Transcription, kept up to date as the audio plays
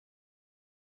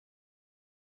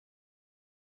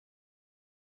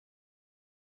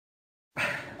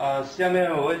下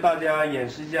面我为大家演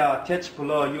示一下 Tacho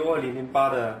Pro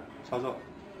U2008 的操作。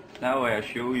Now I'll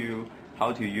show you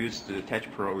how to use the Tacho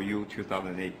Pro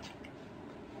U2008.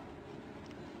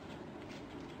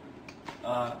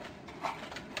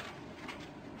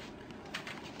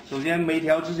 首先没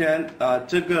调之前，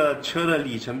这个车的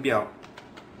里程表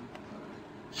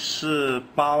是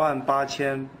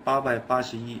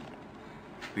88881。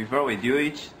Before we do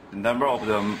it, the number of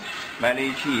the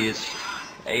mileage is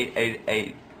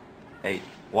 88881.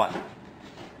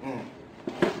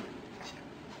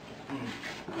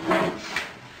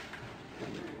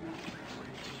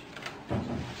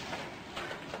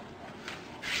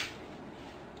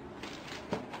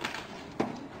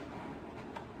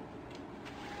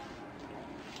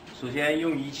 首先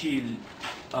用仪器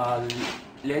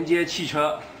连接汽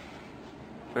车。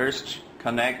First,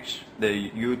 connect the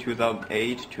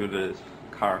U2008 to the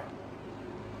car.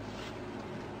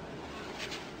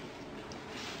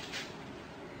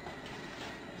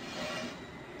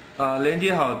 连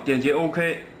接好，点击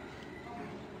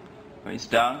OK。When it's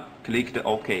done, click the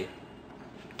OK.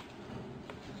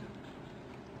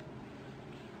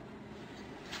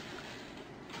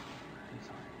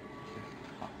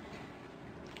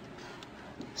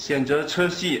 选择车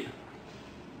系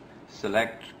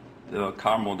Select the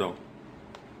car model.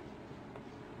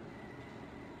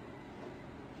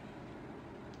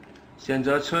 选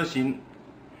择车型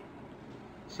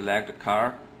Select the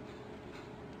car.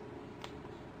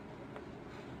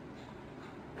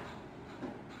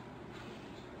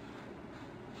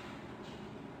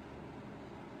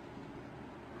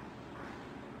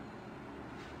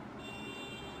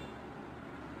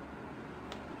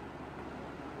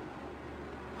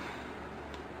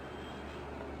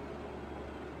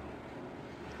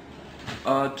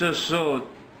 这时候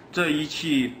这仪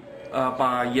器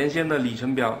把原先的里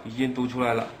程表已经读出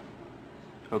来了。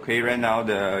Okay, right now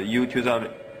the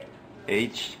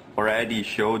U2008 already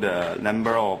show the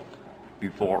number of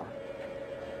before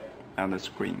on the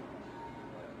screen.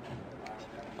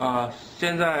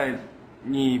 现在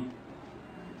你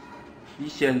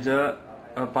选择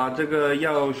把这个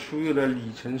要输入的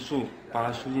里程数把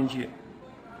它输进去。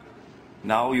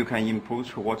Now you can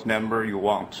input what number you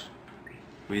want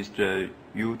with the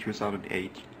U2008.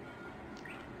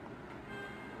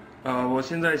 我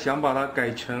现在想把它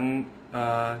改成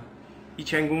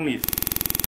1000公里。